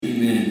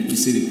be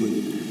seated,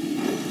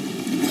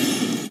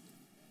 please.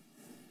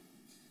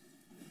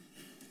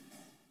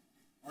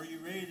 Are you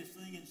ready to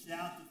sing and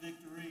shout the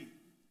victory?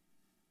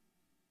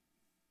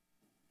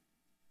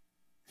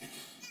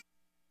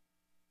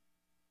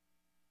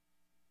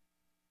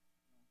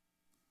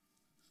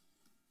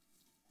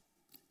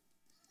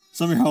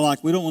 Some of you are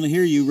like, we don't want to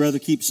hear you, rather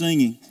keep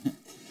singing.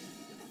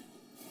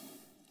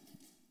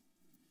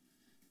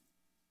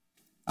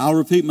 I'll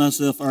repeat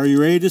myself. Are you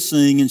ready to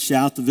sing and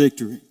shout the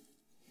victory?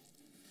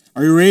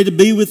 Are you ready to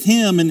be with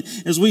Him? And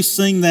as we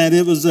sing that,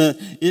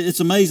 it's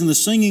amazing. The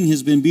singing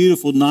has been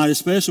beautiful tonight,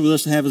 especially with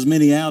us to have as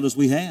many out as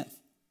we have.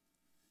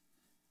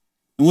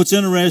 And what's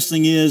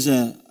interesting is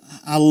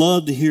I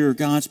love to hear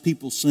God's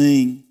people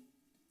sing.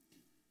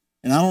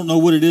 And I don't know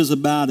what it is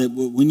about it,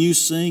 but when you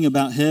sing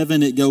about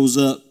heaven, it goes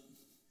up.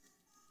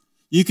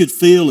 You could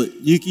feel it.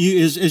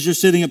 As you're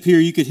sitting up here,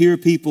 you could hear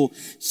people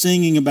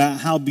singing about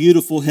how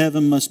beautiful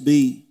heaven must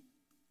be.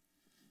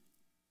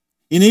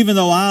 And even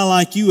though I,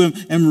 like you,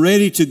 am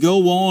ready to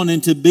go on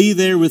and to be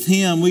there with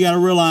Him, we got to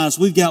realize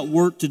we've got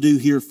work to do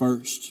here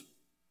first.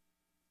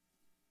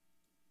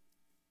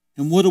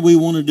 And what do we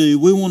want to do?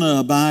 We want to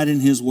abide in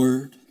His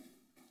Word.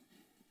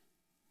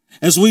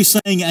 As we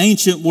sang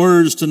Ancient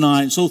Words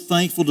tonight, so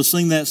thankful to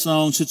sing that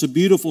song. Such a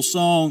beautiful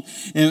song.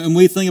 And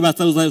we think about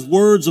those as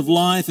words of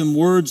life and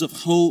words of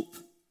hope.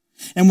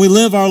 And we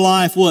live our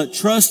life, what?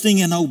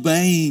 Trusting and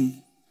obeying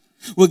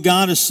what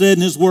God has said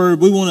in His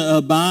Word. We want to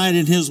abide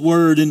in His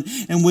Word.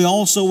 And we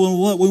also want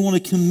what? We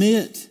want to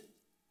commit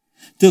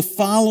to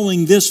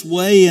following this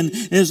way. And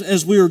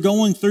as we are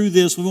going through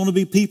this, we want to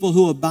be people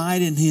who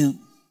abide in Him.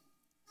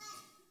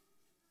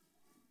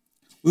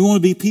 We want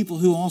to be people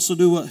who also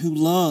do what? Who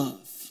love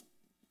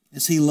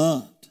as He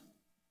loved.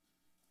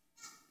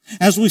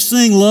 As we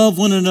sing love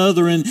one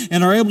another and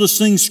are able to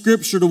sing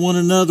Scripture to one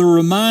another,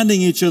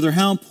 reminding each other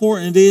how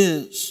important it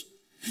is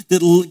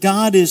that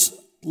God is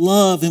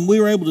love, and we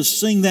were able to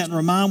sing that and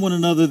remind one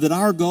another that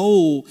our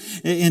goal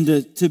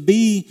and to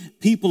be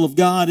people of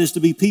God is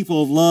to be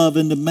people of love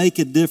and to make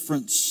a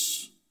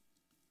difference.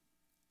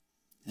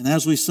 And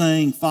as we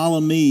sang, Follow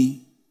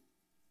Me,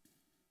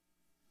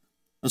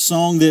 a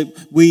song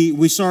that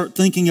we start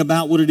thinking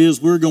about what it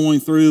is we're going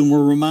through, and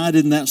we're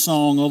reminded in that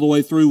song all the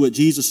way through what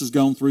Jesus has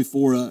gone through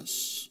for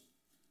us.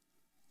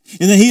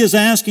 And that He is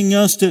asking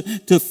us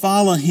to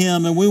follow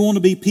Him, and we want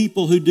to be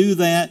people who do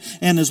that.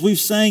 And as we've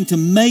sang, to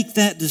make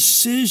that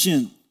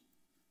decision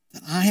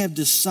that I have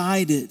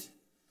decided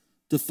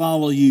to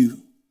follow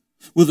You.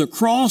 With a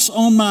cross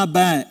on my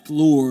back,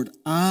 Lord,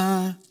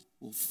 I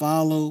will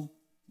follow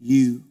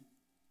You.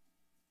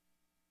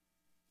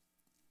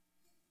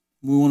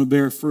 We want to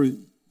bear fruit.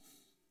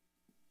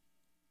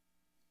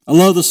 I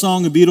love the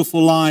song A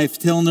Beautiful Life,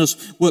 telling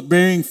us what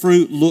bearing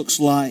fruit looks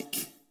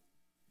like.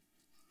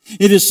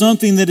 It is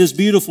something that is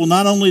beautiful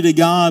not only to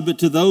God, but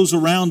to those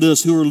around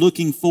us who are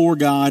looking for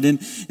God. And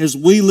as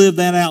we live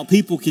that out,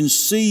 people can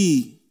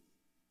see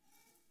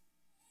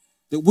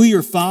that we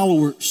are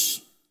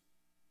followers.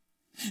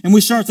 And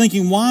we start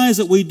thinking, why is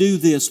it we do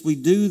this? We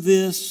do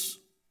this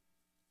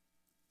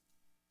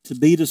to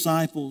be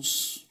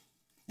disciples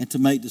and to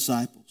make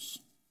disciples.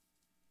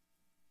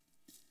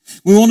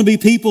 We want to be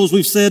people, as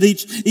we've said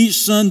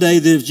each Sunday,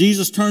 that if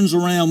Jesus turns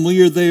around,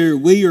 we are there.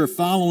 We are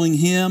following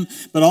Him.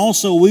 But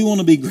also we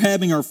want to be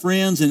grabbing our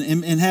friends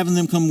and having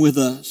them come with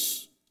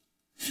us.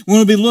 We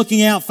want to be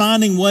looking out,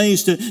 finding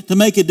ways to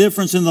make a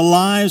difference in the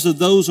lives of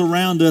those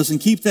around us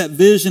and keep that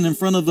vision in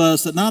front of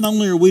us that not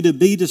only are we to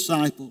be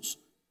disciples,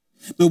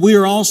 but we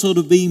are also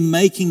to be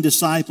making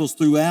disciples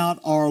throughout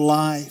our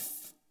life.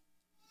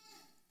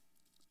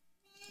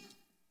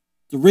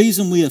 The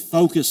reason we have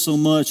focused so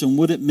much on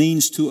what it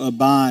means to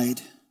abide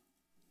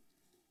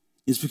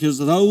is because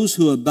those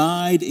who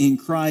abide in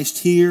Christ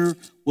here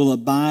will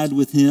abide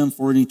with Him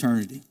for an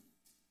eternity.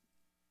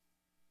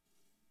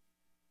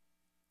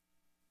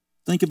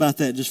 Think about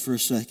that just for a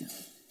second.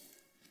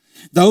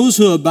 Those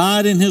who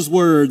abide in His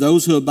Word,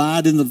 those who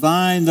abide in the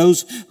vine,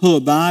 those who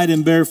abide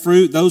and bear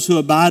fruit, those who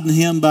abide in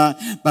Him by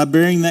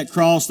bearing that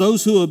cross,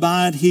 those who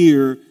abide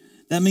here,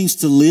 that means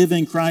to live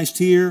in Christ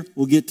here,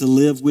 we'll get to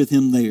live with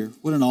Him there.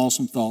 What an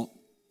awesome thought.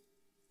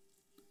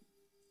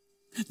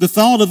 The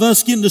thought of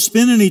us getting to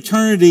spend an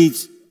eternity,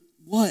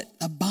 what?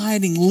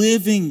 Abiding,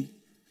 living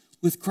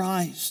with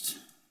Christ.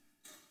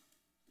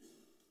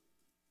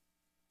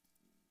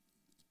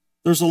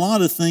 There's a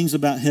lot of things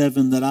about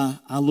heaven that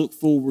I look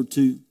forward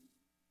to.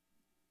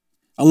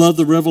 I love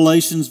the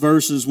Revelations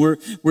verses where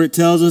it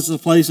tells us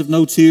it's a place of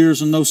no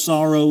tears and no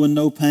sorrow and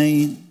no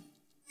pain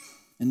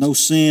and no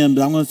sin.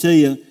 But I'm going to tell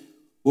you,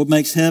 what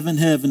makes heaven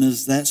heaven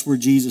is that's where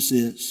Jesus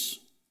is.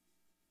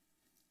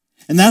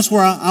 And that's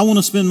where I want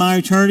to spend my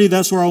eternity.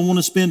 That's where I want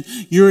to spend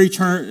you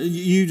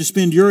to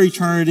spend your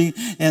eternity.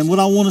 And what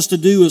I want us to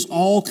do is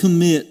all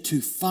commit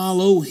to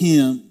follow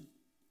Him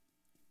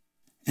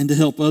and to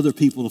help other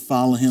people to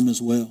follow Him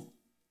as well.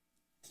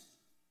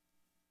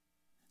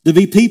 To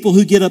be people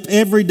who get up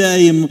every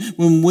day, and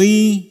when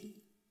we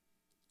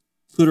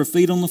put our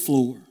feet on the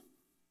floor,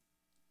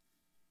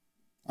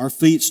 our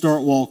feet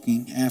start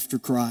walking after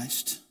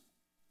Christ.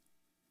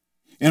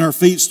 and our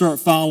feet start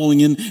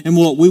following, and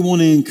what we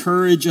want to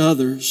encourage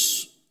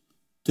others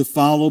to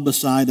follow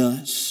beside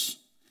us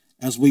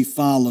as we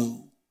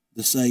follow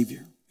the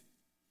Savior.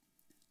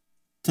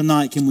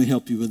 Tonight, can we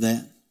help you with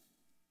that?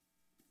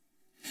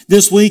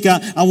 This week,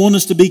 I want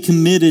us to be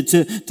committed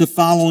to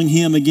following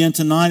Him. Again,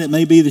 tonight, it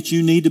may be that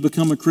you need to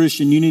become a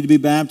Christian. You need to be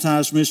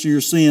baptized for remission of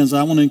your sins.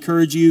 I want to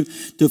encourage you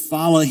to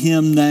follow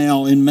Him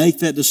now and make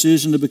that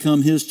decision to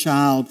become His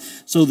child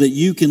so that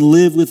you can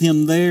live with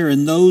Him there,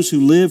 and those who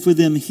live with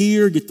Him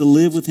here get to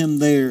live with Him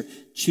there.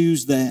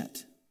 Choose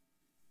that.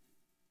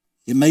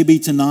 It may be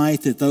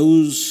tonight that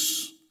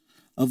those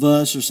of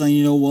us are saying,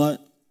 you know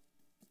what?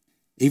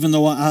 Even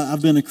though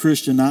I've been a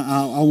Christian,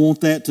 I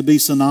want that to be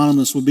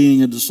synonymous with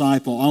being a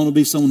disciple. I want to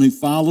be someone who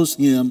follows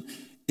Him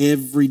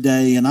every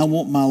day. And I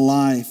want my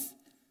life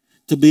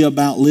to be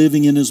about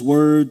living in His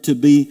Word, to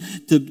be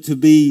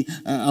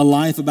a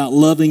life about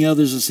loving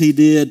others as He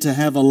did, to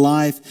have a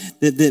life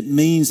that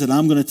means that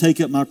I'm going to take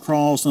up my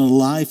cross and a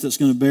life that's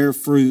going to bear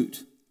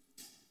fruit.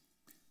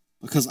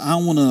 Because I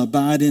want to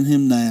abide in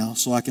Him now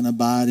so I can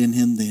abide in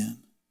Him then.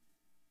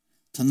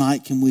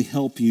 Tonight, can we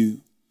help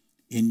you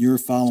in your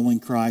following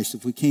Christ?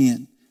 If we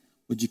can,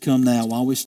 would you come now while we